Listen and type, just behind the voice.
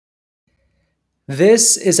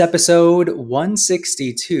This is episode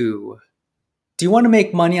 162. Do you want to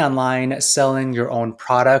make money online selling your own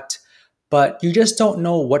product, but you just don't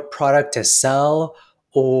know what product to sell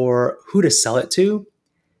or who to sell it to?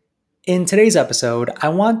 In today's episode, I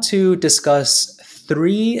want to discuss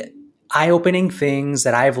three eye opening things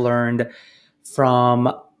that I've learned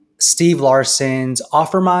from Steve Larson's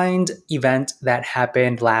OfferMind event that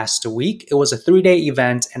happened last week. It was a 3-day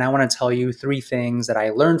event, and I want to tell you three things that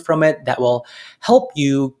I learned from it that will help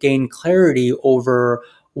you gain clarity over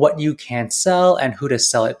what you can sell and who to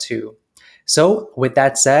sell it to. So, with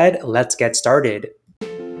that said, let's get started.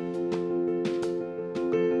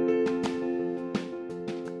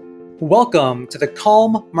 Welcome to the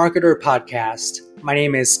Calm Marketer Podcast. My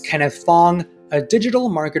name is Kenneth Fong, a digital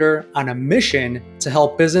marketer on a mission to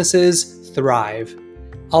help businesses thrive.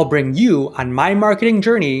 I'll bring you on my marketing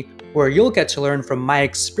journey where you'll get to learn from my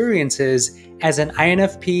experiences as an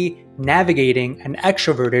INFP navigating an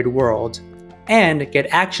extroverted world and get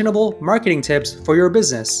actionable marketing tips for your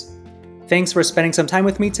business. Thanks for spending some time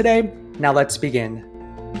with me today. Now let's begin.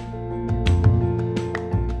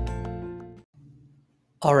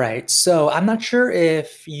 All right, so I'm not sure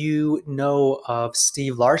if you know of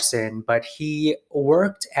Steve Larson, but he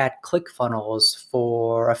worked at ClickFunnels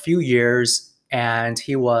for a few years and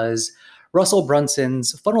he was Russell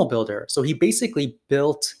Brunson's funnel builder. So he basically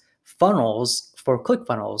built funnels for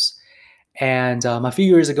ClickFunnels. And a few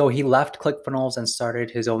years ago, he left ClickFunnels and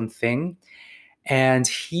started his own thing. And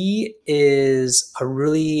he is a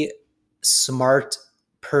really smart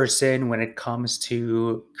person when it comes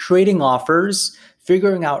to creating offers,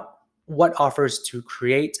 figuring out what offers to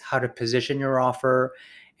create, how to position your offer,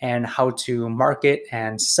 and how to market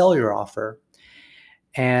and sell your offer.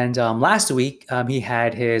 And last week, he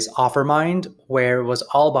had his OfferMind, where it was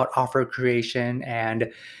all about offer creation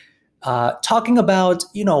and talking about,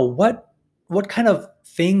 what kind of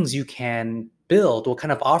things you can build, what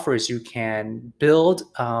kind of offers you can build,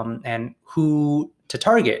 and who to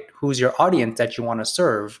target, who's your audience that you want to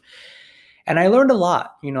serve. And I learned a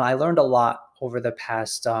lot. I learned a lot over the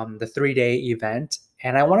past the 3-day event,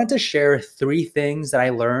 and I wanted to share three things that I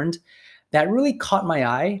learned that really caught my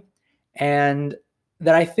eye and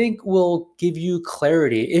that I think will give you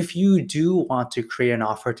clarity if you do want to create an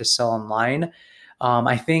offer to sell online.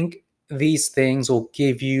 I think these things will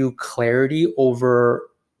give you clarity over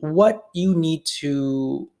what you need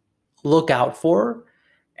to look out for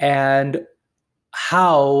and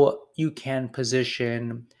how you can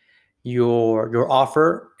position your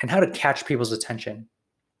offer and how to catch people's attention.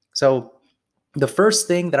 So the first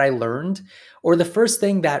thing that I learned, or the first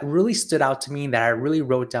thing that really stood out to me that I really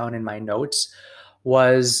wrote down in my notes,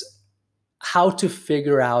 was how to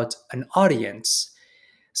figure out an audience.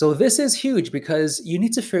 So this is huge because you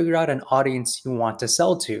need to figure out an audience you want to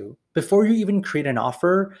sell to. Before you even create an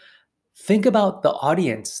offer, think about the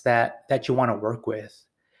audience that you want to work with.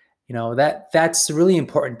 That's really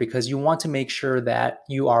important because you want to make sure that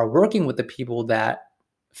you are working with the people that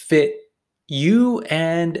fit you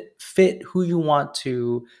and fit who you want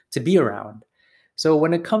to be around. So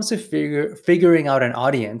when it comes to figuring out an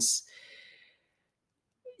audience,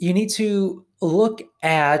 you need to look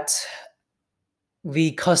at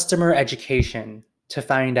the customer education to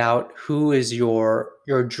find out who is your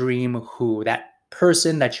dream who, that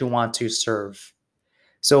person that you want to serve.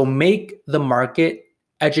 So make the market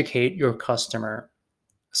educate your customer.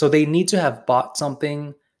 So they need to have bought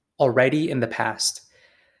something already in the past.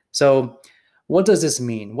 So what does this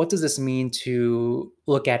mean? What does this mean to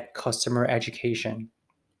look at customer education?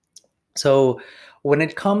 So when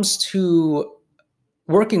it comes to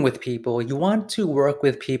working with people, you want to work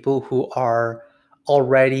with people who are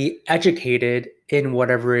already educated in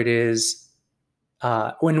whatever it is,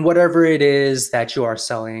 that you are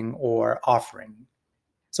selling or offering.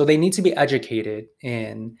 So they need to be educated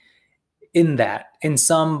in that in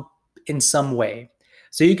some way.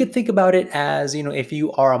 So you could think about it as, if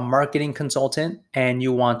you are a marketing consultant and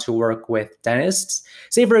you want to work with dentists,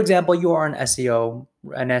 say for example, you are an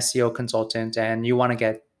SEO consultant and you want to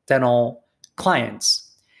get dental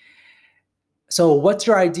clients. So what's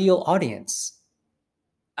your ideal audience?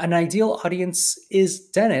 An ideal audience is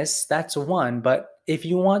dentists, that's one, but if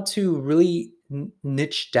you want to really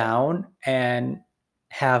niche down and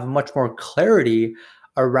have much more clarity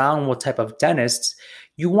around what type of dentists,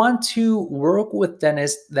 you want to work with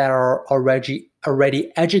dentists that are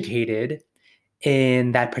already educated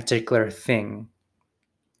in that particular thing,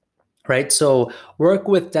 right? So work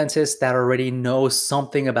with dentists that already know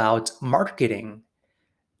something about marketing,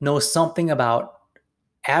 know something about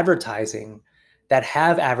advertising, that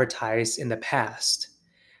have advertised in the past.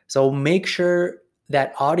 So make sure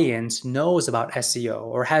that audience knows about SEO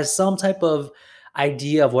or has some type of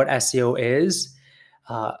idea of what SEO is.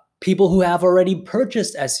 People who have already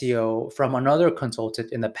purchased SEO from another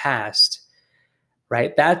consultant in the past,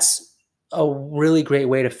 right? That's a really great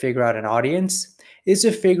way to figure out an audience, is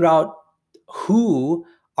to figure out who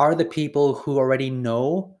are the people who already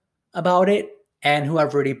know about it and who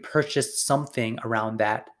have already purchased something around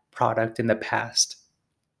that product in the past.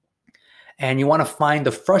 And you want to find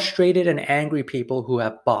the frustrated and angry people who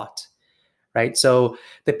have bought, right? So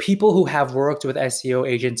the people who have worked with SEO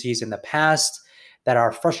agencies in the past that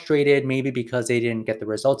are frustrated, maybe because they didn't get the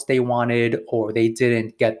results they wanted, or they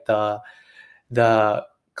didn't get the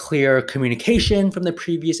clear communication from the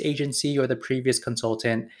previous agency or the previous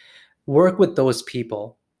consultant, work with those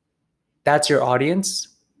people. That's your audience.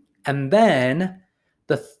 And then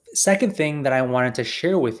the second thing that I wanted to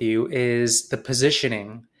share with you is the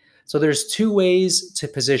positioning. So there's two ways to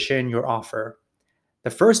position your offer.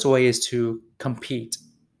 The first way is to compete.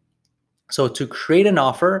 So to create an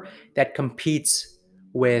offer that competes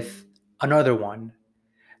with another one.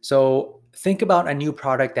 So think about a new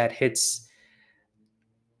product that hits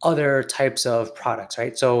other types of products,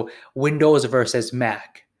 right? So Windows versus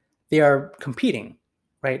Mac, they are competing,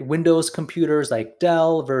 right? Windows computers like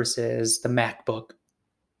Dell versus the MacBook.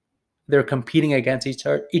 They're competing against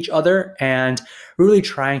each other and really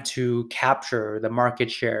trying to capture the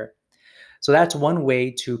market share. So that's one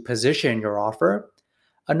way to position your offer.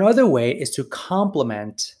 Another way is to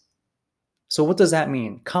complement. So what does that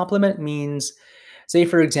mean? Complement means, say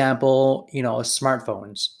for example,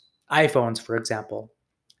 smartphones, iPhones, for example.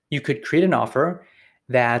 You could create an offer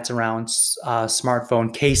that's around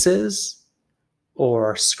smartphone cases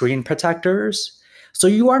or screen protectors. So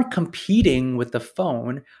you aren't competing with the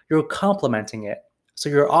phone, you're complementing it. So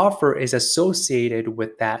your offer is associated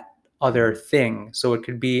with that other thing. So it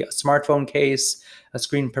could be a smartphone case, a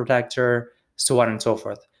screen protector, so on and so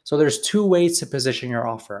forth. So there's two ways to position your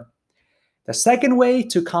offer. The second way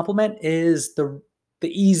to complement is the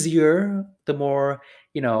easier, the more,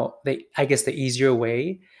 the easier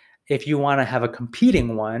way. If you want to have a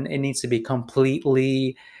competing one, it needs to be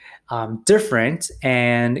completely different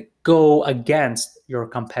and go against your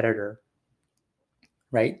competitor,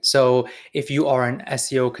 right? So if you are an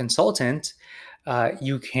SEO consultant,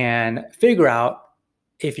 you can figure out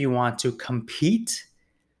if you want to compete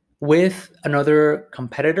with another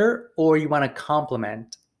competitor or you want to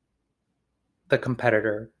complement the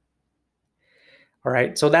competitor. All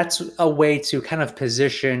right, so that's a way to kind of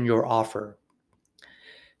position your offer.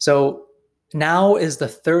 So now is the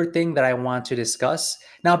third thing that I want to discuss.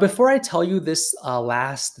 Now, before I tell you this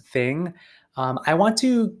last thing, I want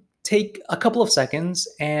to take a couple of seconds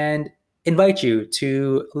and invite you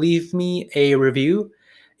to leave me a review.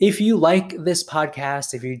 If you like this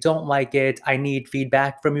podcast, if you don't like it, I need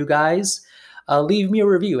feedback from you guys. Leave me a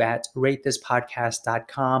review at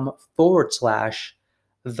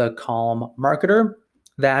ratethispodcast.com/The Calm Marketer.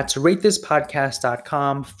 That's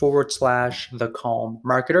ratethispodcast.com/The Calm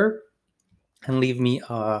Marketer. And leave me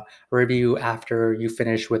a review after you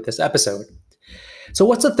finish with this episode. So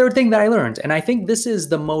what's the third thing that I learned? And I think this is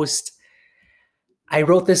the most, I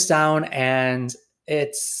wrote this down and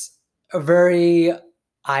it's very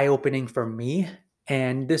eye-opening for me.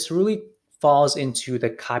 And this really falls into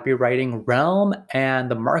the copywriting realm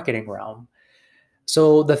and the marketing realm.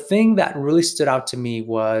 So the thing that really stood out to me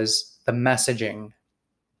was the messaging.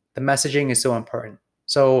 The messaging is so important.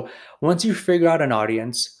 So once you figure out an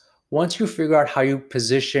audience, once you figure out how you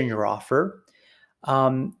position your offer,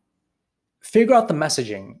 figure out the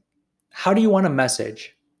messaging. How do you want to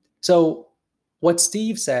message? So what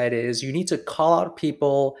Steve said is you need to call out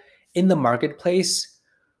people in the marketplace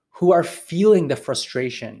who are feeling the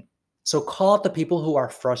frustration. So call out the people who are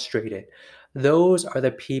frustrated. Those are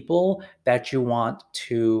the people that you want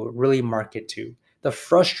to really market to, the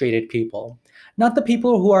frustrated people, not the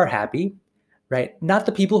people who are happy, right? Not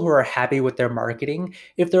the people who are happy with their marketing.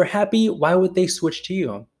 If they're happy, why would they switch to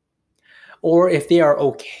you? Or if they are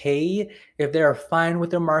okay, if they are fine with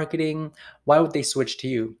their marketing, why would they switch to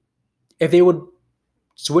you? If they would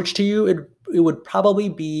switch to you, it would probably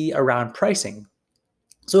be around pricing.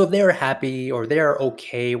 So if they're happy or they're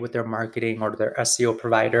okay with their marketing or their SEO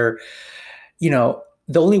provider, the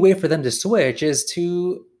only way for them to switch is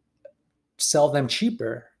to sell them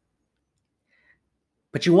cheaper.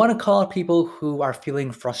 But you want to call out people who are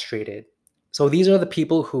feeling frustrated. So these are the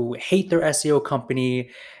people who hate their SEO company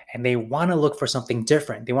and they want to look for something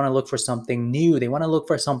different. They want to look for something new. They want to look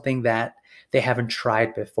for something that they haven't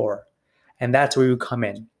tried before. And that's where you come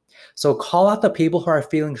in. So call out the people who are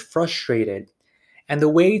feeling frustrated And the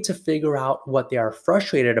way to figure out what they are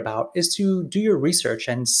frustrated about is to do your research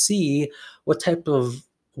and see what type of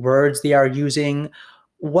words they are using,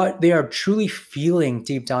 what they are truly feeling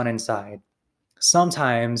deep down inside.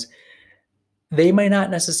 Sometimes they might not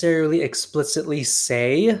necessarily explicitly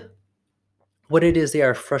say what it is they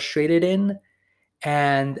are frustrated in.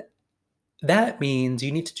 And that means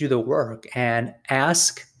you need to do the work and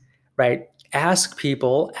ask, right? Ask the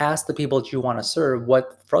people that you want to serve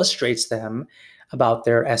what frustrates them about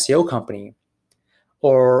their SEO company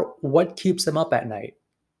or what keeps them up at night.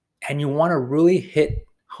 And you want to really hit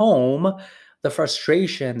home the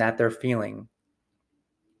frustration that they're feeling.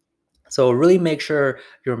 So really make sure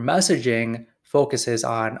your messaging focuses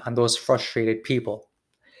on those frustrated people.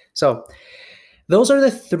 So those are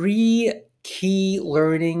the three key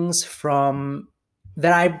learnings from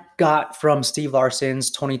that I got from Steve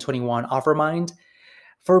Larson's 2021 OfferMind.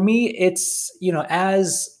 For me, it's,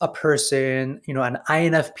 as a person, an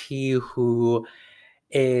INFP who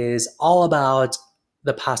is all about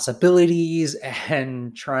the possibilities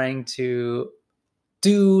and trying to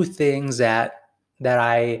do things that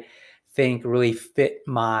I think really fit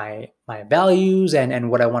my values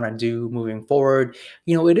and what I want to do moving forward.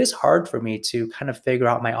 It is hard for me to kind of figure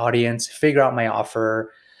out my audience, figure out my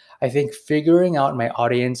offer. I think figuring out my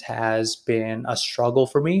audience has been a struggle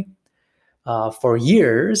for me for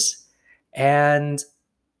years, and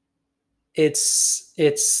it's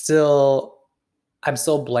still I'm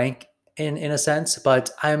still blank in a sense, but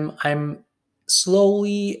I'm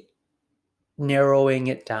slowly narrowing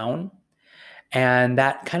it down. And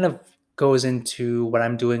that kind of goes into what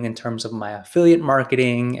I'm doing in terms of my affiliate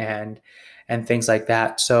marketing and things like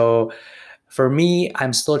that. So for me,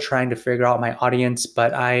 I'm still trying to figure out my audience,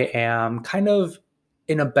 but I am kind of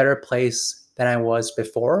in a better place than I was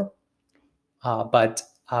before. But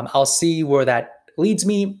I'll see where that leads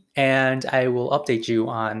me, and I will update you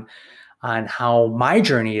on how my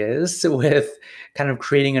journey is with kind of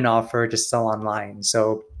creating an offer to sell online.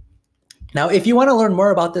 So now, if you want to learn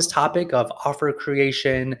more about this topic of offer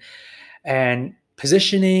creation and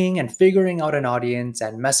positioning and figuring out an audience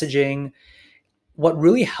and messaging, what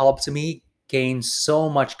really helped me gain so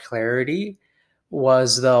much clarity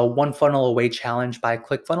was the One Funnel Away Challenge by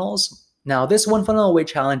ClickFunnels. Now, this One Funnel Away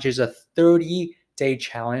Challenge is a 30-day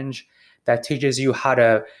challenge that teaches you how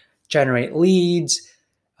to generate leads,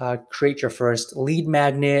 create your first lead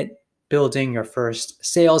magnet, building your first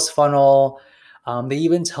sales funnel. They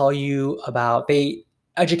even they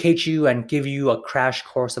educate you and give you a crash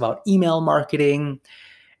course about email marketing,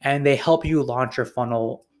 and they help you launch your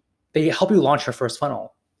funnel. They help you launch your first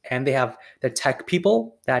funnel. And they have the tech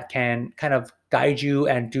people that can kind of guide you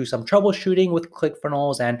and do some troubleshooting with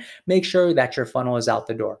ClickFunnels and make sure that your funnel is out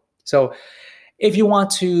the door. So if you want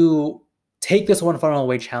to take this One Funnel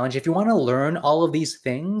Away challenge, if you want to learn all of these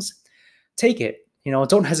things, take it.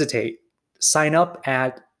 Don't hesitate. Sign up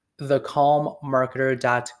at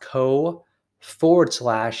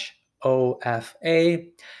thecalmmarketer.co/OFA.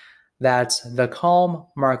 That's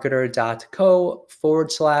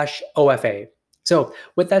thecalmmarketer.co/OFA. So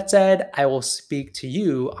with that said, I will speak to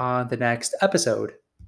you on the next episode.